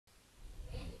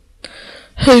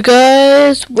Hey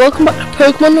guys, welcome back to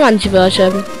Pokemon Naranja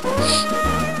version.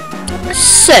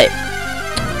 So,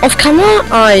 off camera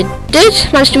I did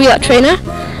manage to beat that trainer,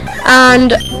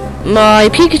 and my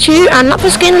Pikachu and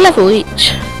Lapras gained a level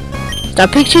each. Now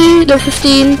Pikachu level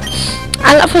 15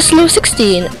 and Lapras level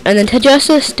 16, and then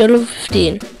Naranja still level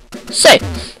 15. So,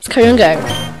 let's carry on going.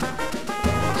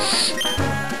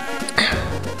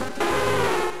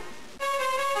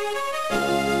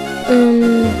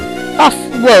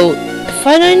 Whoa. If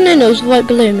I don't know, it's right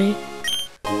below me.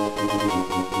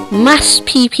 Mass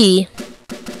PP.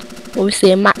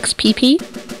 Obviously a max PP.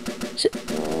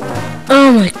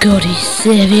 Oh my god, he's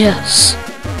serious.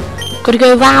 Gotta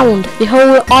go around the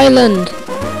whole island.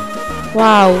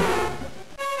 Wow.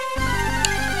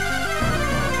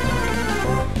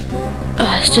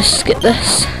 Let's just skip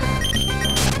this.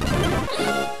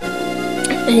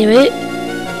 Anyway.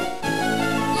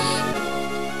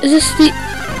 Is this the...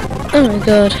 Oh my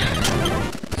god.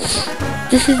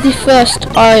 This is the first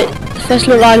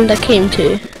little island I came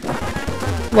to.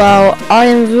 Wow, I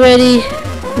am really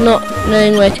not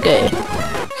knowing where to go.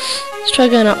 Let's try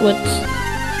going upwards.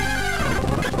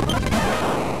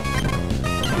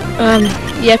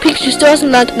 Yeah, Pikachu still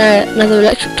hasn't learned another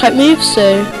electric type move,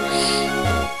 so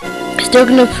he's still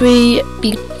gonna be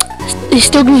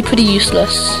pretty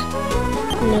useless.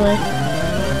 Anyway.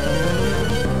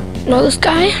 Not this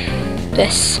guy.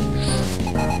 This.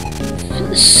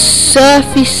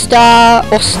 Surfy Star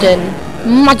Austin.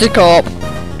 Magikarp.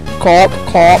 Corp.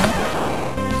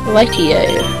 Rightio.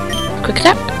 Quick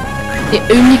attack. The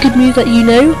only good move that you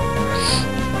know.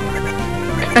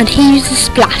 And he uses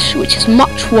Splash, which is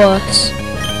much worse.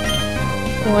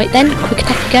 Alright then, quick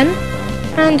attack again.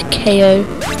 And KO.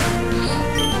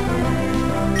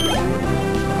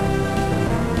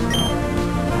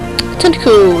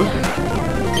 Tentacle.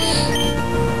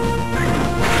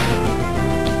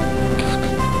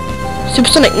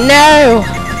 Supersonic, no!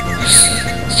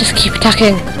 Let's just keep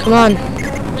attacking. Come on.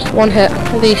 Just one hit,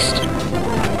 at least.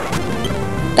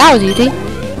 That was easy.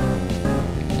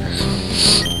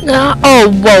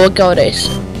 Oh, whoa, got it.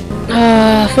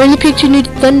 If only Pikachu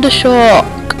needed Thunder Shock.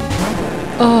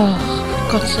 Oh,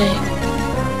 for God's sake.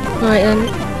 Right then.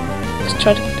 Let's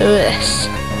try to do this.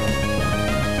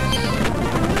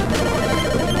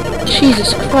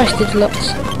 Jesus Christ, there's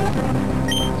lots.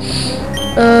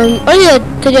 Oh yeah,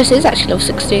 Naranja is actually level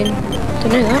 16.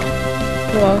 Don't know that.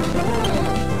 Wow.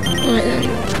 Right then.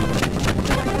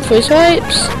 3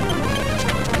 swipes.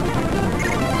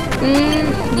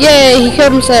 Yay, he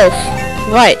killed himself.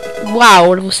 Right. Wow,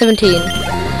 level 17.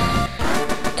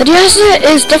 Naranja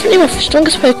is definitely my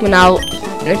strongest Pokemon now,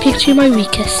 and Pikachu my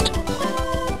weakest.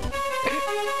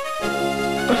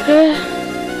 Okay.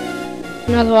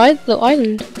 Another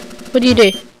island. What do you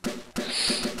do?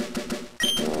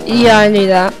 Yeah, I knew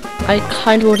that. I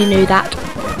kind of already knew that.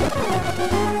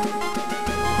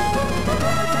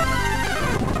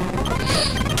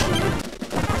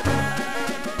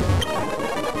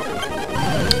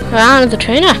 Another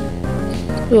trainer.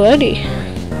 Already.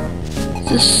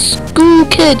 The school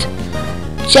kid.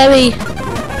 Jerry.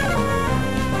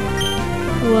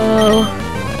 Well,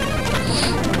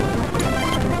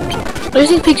 I don't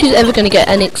think Pikachu's ever going to get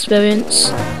any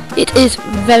experience. It is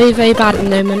very, very bad at the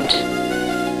moment.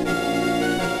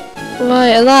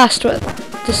 Right, at last, we're at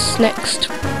this next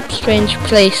strange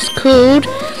place called...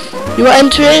 You are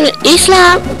entering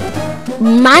Isla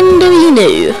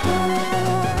Mandarino.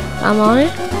 Am I?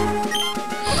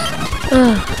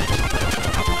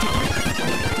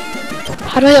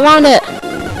 How do I get around it?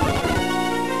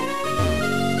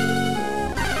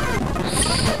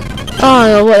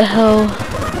 Oh, what the hell?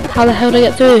 How the hell do I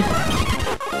get through?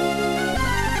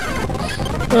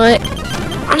 Right,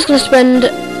 I'm just gonna spend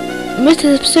most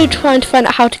of the episode trying to find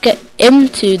out how to get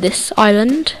into this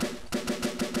island.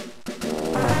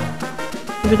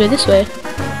 We go this way.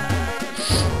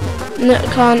 No, I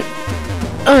can't.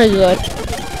 Oh my god.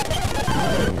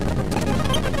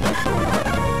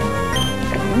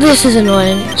 This is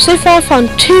annoying. So far I've found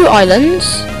 2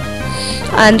 islands,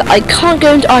 and I can't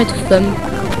go into either of them.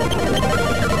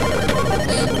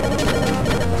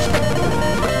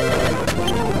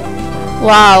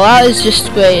 Wow, that is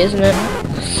just great, isn't it?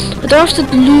 I don't have to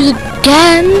lose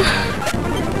again.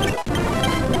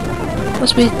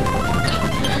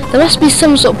 There must be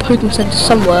some sort of Pokemon Center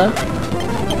somewhere.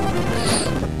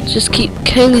 Just keep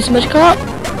killing these Magikarp.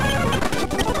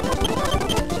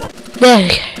 There we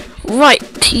go. Right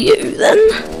to you then.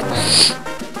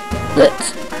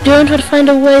 Let's go and try to find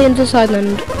a way into this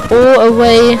island, or a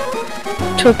way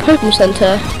to a Pokemon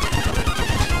Center.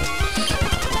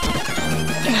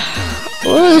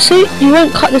 Oh, so you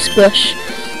won't cut this bush.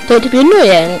 Don't be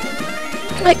annoying.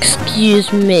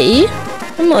 Excuse me.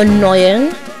 I'm not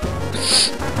annoying.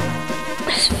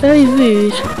 It's very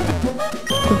rude.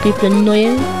 For people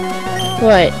annoying.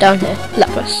 Right, down here.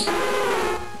 Lapras.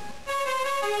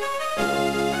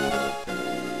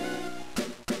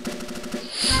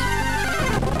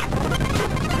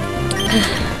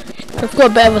 I've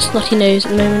got a bit of a snotty nose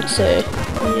at the moment, so yeah.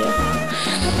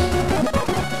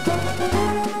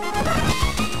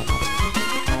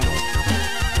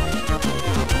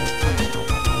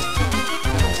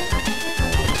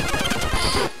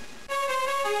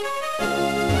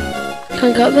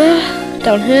 Can't go up there.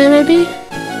 Down here, maybe.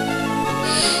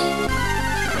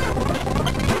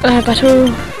 Battle.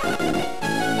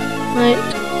 Right.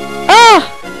 Ah!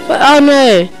 Oh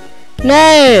no!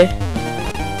 No!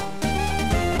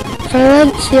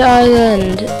 Valencia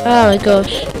Island. Oh my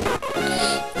gosh.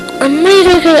 I made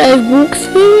like a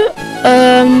walkthrough.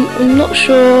 I'm not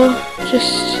sure.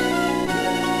 Just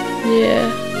yeah.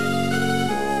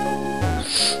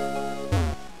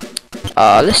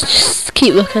 Oh, let's just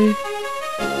keep looking.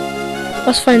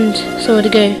 Let's find somewhere to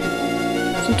go.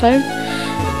 Sometime.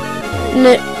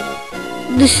 No,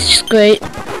 this is just great. I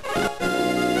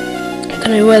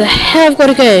don't know where the hell I've got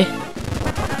to go.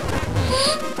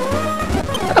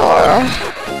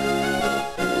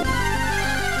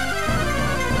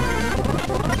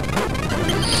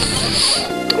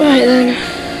 Right then.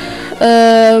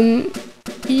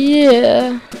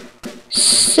 Yeah.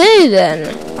 So then.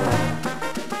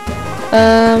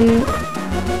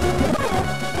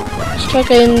 Let's try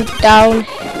going down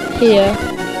here.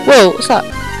 Whoa, what's that?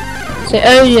 So,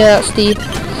 oh yeah, that's the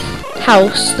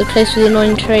house, the place with the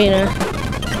annoying trainer.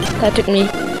 That took me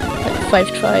like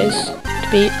 5 tries to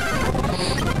beat.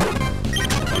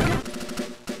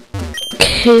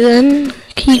 Okay then,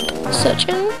 keep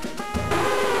searching.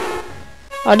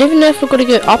 I don't even know if we're gonna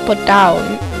go up or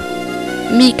down.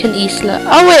 Meek and Isla.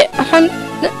 Oh wait, I found.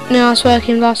 No, I was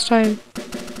working last time.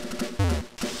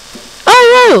 Oh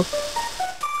no!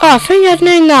 Oh, I thought you had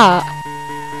known that.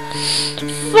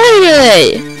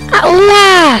 Finally! At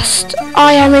last!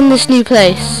 I am in this new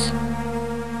place.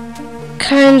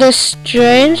 Kinda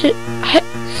strange.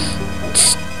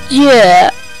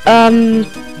 Yeah.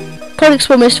 Probably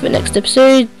explore most of it next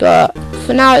episode, but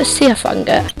for now, let's see how far I can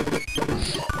get.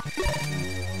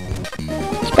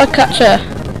 Bug catcher.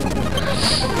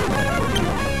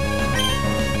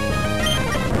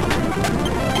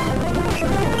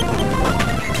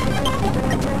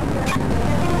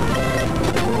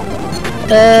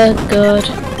 God.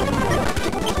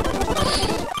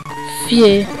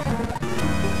 Phew.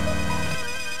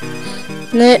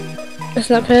 No, that's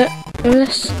not it.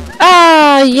 Unless.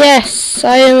 Ah, yes,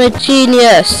 I am a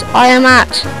genius. I am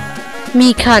at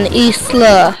Mikan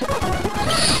Isla.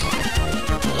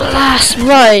 That's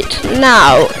right.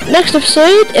 Now, next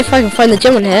episode, if I can find the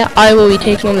gym on here, I will be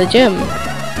taking on the gym.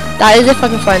 That is if I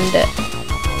can find it.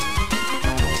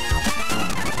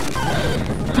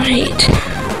 Right.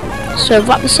 So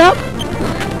wrap this up.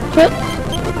 Quick.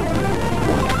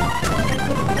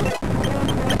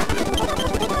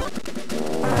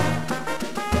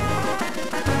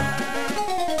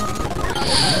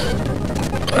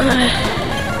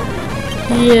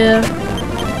 Yeah.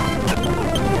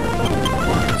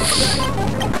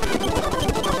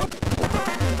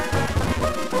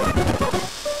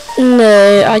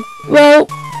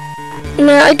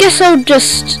 No, I guess I'll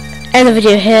just end the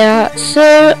video here.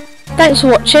 So, thanks for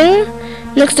watching.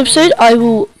 Next episode, I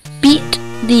will beat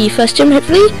the first gym,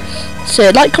 hopefully.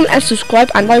 So, like, comment, and subscribe,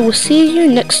 and I will see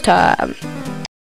you next time.